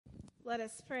Let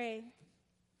us pray.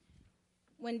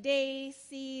 When day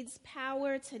cedes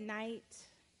power to night,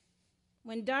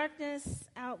 when darkness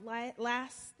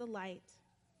outlasts the light,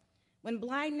 when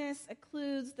blindness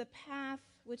occludes the path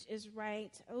which is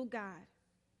right, oh God,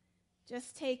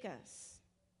 just take us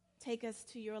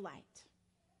to your light.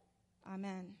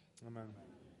 Amen. Amen.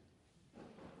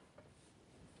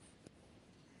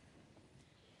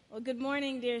 Well, good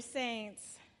morning, dear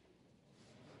saints.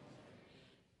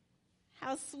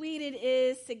 How sweet it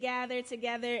is to gather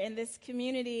together in this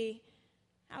community.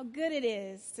 How good it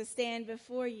is to stand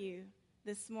before you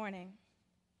this morning.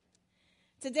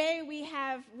 Today we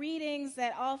have readings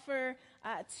that offer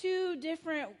two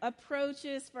different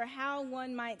approaches for how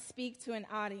one might speak to an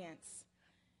audience.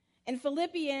 In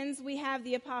Philippians, we have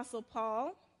the Apostle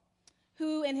Paul,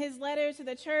 who in his letter to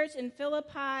the church in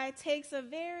Philippi takes a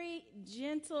very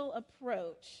gentle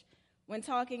approach when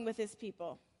talking with his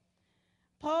people.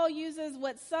 Paul uses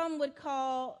what some would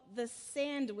call the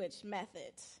sandwich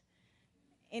method.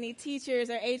 Any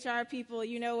teachers or HR people,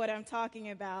 you know what I'm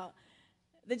talking about.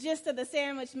 The gist of the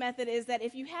sandwich method is that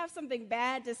if you have something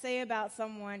bad to say about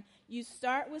someone, you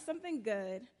start with something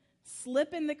good,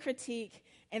 slip in the critique,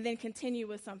 and then continue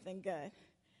with something good.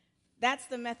 That's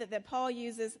the method that Paul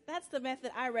uses. That's the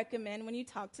method I recommend when you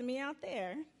talk to me out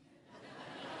there.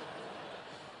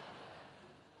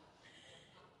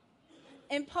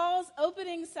 In Paul's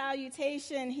opening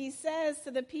salutation, he says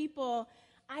to the people,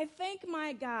 I thank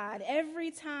my God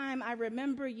every time I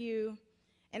remember you,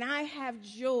 and I have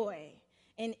joy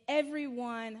in every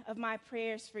one of my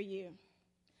prayers for you.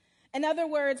 In other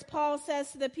words, Paul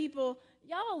says to the people,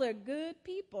 y'all are good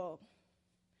people.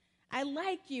 I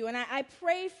like you, and I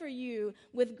pray for you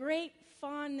with great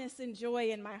fondness and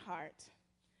joy in my heart.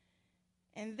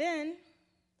 And then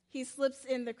he slips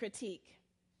in the critique.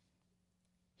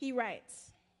 He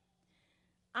writes,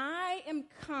 I am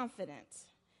confident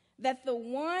that the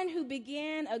one who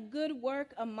began a good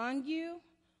work among you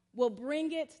will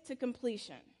bring it to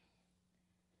completion.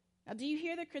 Now, do you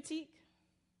hear the critique?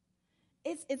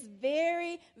 It's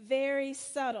very, very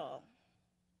subtle.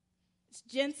 It's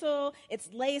gentle,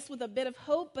 it's laced with a bit of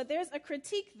hope, but there's a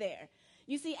critique there.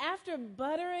 You see, after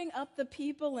buttering up the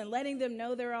people and letting them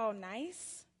know they're all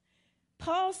nice,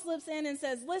 Paul slips in and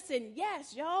says, listen,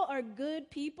 yes, y'all are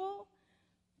good people,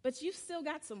 but you've still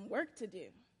got some work to do.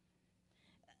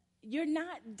 You're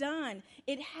not done.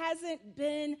 It hasn't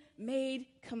been made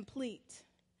complete.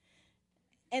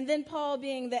 And then Paul,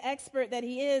 being the expert that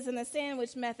he is in the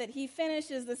sandwich method, he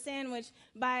finishes the sandwich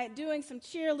by doing some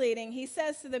cheerleading. He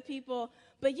says to the people,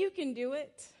 but you can do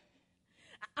it.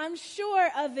 I'm sure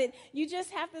of it. You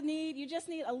just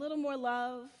need a little more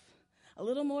love, a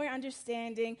little more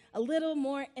understanding, a little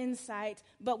more insight,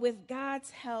 but with God's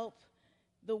help,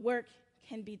 the work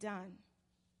can be done.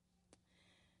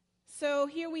 So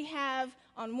here we have,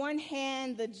 on one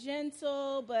hand, the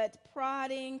gentle but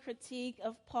prodding critique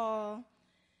of Paul.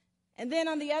 And then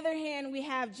on the other hand, we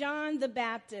have John the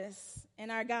Baptist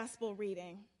in our gospel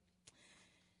reading.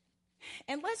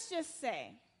 And let's just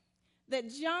say that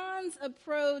John's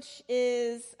approach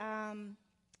is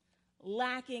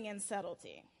lacking in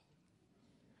subtlety.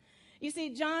 You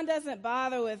see, John doesn't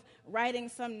bother with writing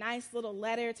some nice little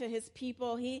letter to his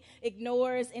people. He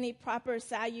ignores any proper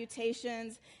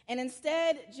salutations. And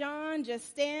instead, John just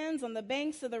stands on the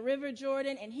banks of the River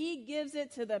Jordan and he gives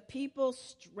it to the people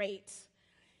straight.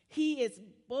 He is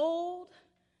bold,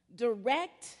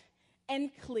 direct,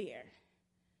 and clear.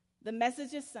 The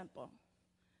message is simple.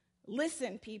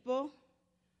 Listen, people,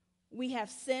 we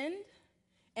have sinned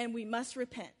and we must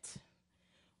repent.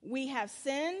 We have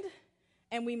sinned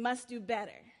and we must do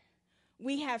better.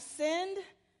 We have sinned,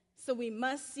 so we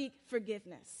must seek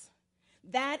forgiveness.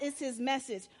 That is his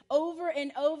message. Over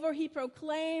and over, he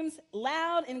proclaims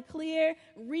loud and clear,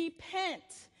 repent,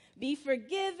 be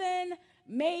forgiven,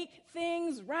 make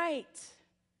things right.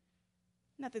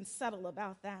 Nothing subtle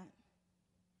about that.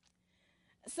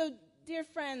 So, dear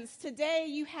friends, today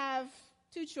you have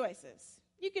two choices.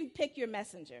 You can pick your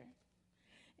messenger.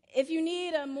 If you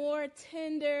need a more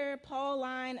tender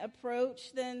Pauline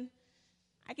approach, then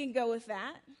I can go with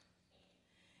that.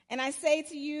 And I say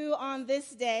to you on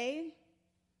this day,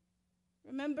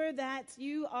 remember that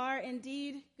you are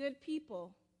indeed good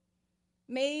people,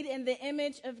 made in the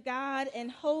image of God and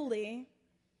holy.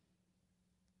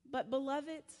 But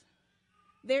beloved,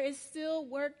 there is still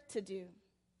work to do.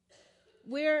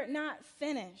 We're not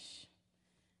finished.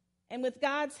 And with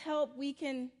God's help, we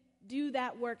can do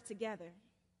that work together.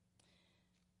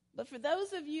 But for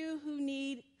those of you who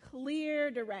need clear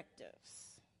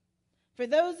directives, for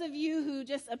those of you who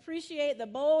just appreciate the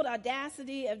bold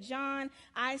audacity of John,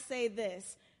 I say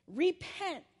this: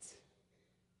 repent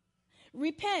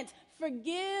Repent,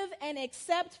 forgive and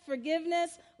accept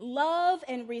forgiveness, love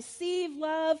and receive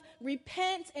love.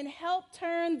 Repent and help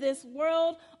turn this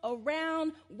world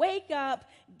around. Wake up,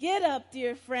 get up,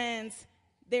 dear friends.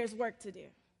 There's work to do.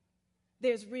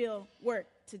 There's real work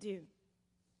to do.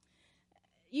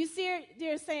 You see,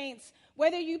 dear saints,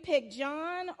 whether you pick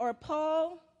John or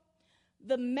Paul,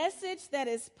 the message that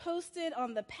is posted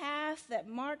on the path that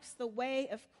marks the way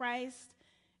of Christ,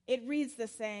 it reads the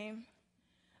same.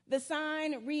 The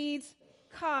sign reads,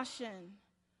 caution,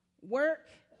 work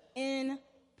in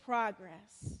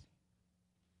progress.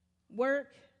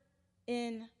 Work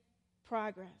in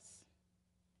progress.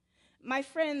 My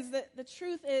friends, the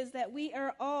truth is that we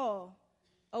are all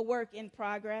a work in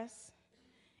progress.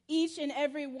 Each and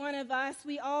every one of us,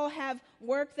 we all have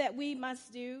work that we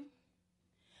must do.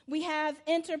 We have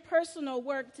interpersonal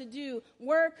work to do,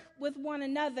 work with one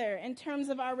another in terms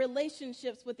of our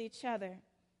relationships with each other.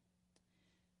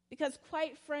 Because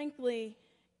quite frankly,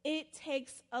 it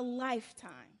takes a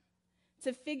lifetime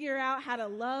to figure out how to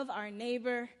love our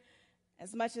neighbor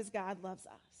as much as God loves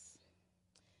us.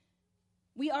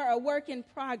 We are a work in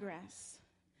progress.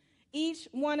 Each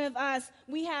one of us,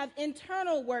 we have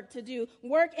internal work to do,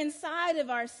 work inside of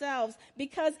ourselves,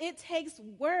 because it takes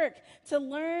work to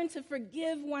learn to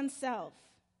forgive oneself.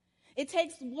 It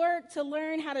takes work to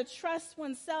learn how to trust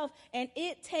oneself, and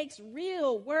it takes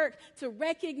real work to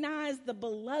recognize the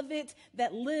beloved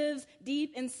that lives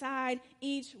deep inside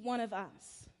each one of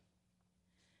us.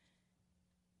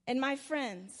 And my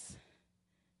friends,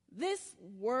 this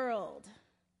world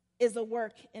is a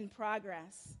work in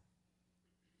progress.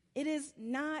 It is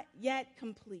not yet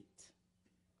complete.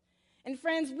 And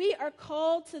friends, we are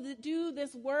called to do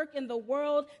this work in the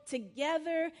world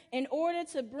together in order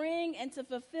to bring into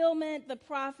fulfillment the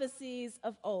prophecies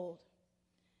of old.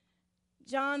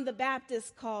 John the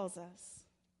Baptist calls us.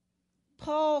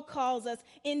 Paul calls us.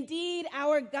 Indeed,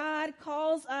 our God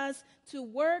calls us to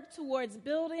work towards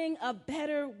building a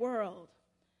better world.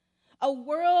 A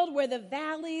world where the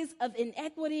valleys of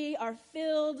inequity are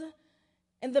filled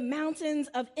and the mountains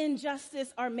of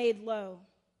injustice are made low.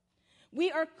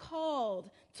 We are called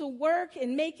to work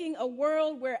in making a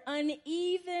world where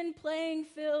uneven playing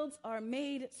fields are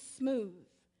made smooth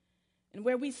and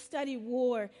where we study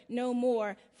war no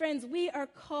more. Friends, we are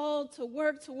called to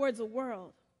work towards a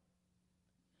world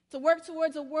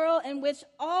in which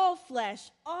all flesh,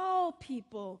 all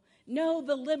people know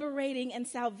the liberating and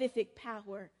salvific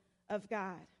power of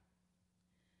God.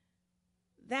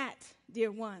 That,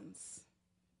 dear ones,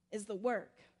 is the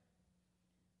work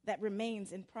that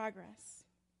remains in progress.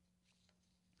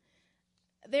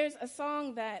 There's a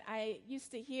song that I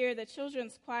used to hear the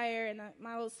children's choir in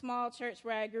my little small church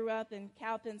where I grew up in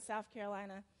Cowpen, South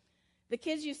Carolina. The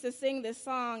kids used to sing this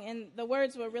song, and the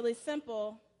words were really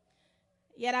simple,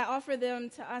 yet I offer them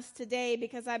to us today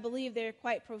because I believe they're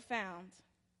quite profound.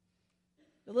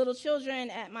 The little children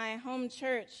at my home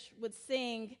church would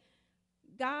sing,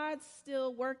 "God's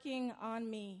still working on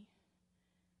me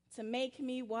to make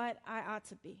me what I ought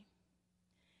to be.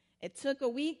 It took a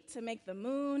week to make the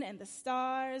moon and the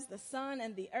stars, the sun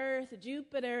and the earth,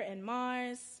 Jupiter and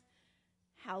Mars.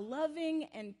 How loving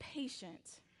and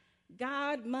patient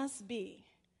God must be,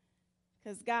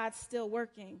 because God's still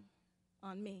working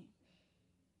on me."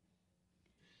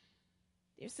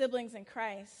 Dear siblings in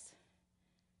Christ,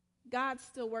 God's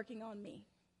still working on me.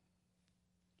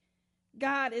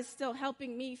 God is still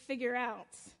helping me figure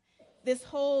out this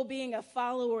whole being a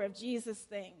follower of Jesus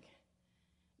thing.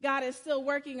 God is still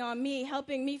working on me,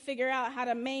 helping me figure out how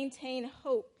to maintain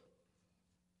hope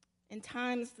in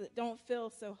times that don't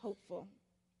feel so hopeful.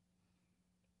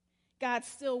 God's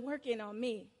still working on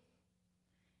me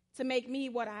to make me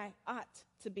what I ought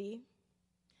to be.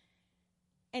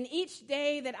 And each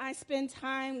day that I spend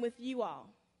time with you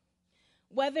all,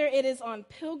 whether it is on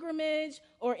pilgrimage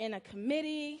or in a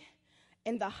committee,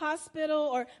 in the hospital,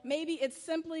 or maybe it's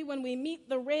simply when we meet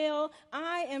the rail,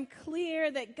 I am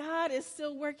clear that God is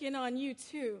still working on you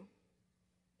too.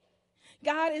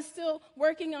 God is still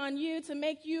working on you to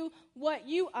make you what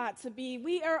you ought to be.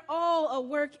 We are all a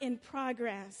work in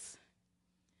progress.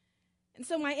 And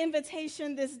so my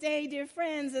invitation this day, dear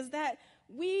friends, is that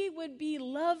we would be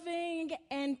loving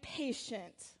and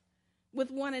patient with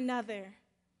one another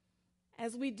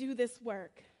as we do this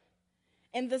work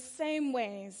in the same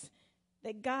ways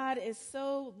that God is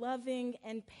so loving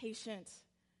and patient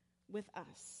with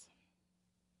us.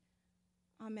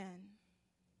 Amen.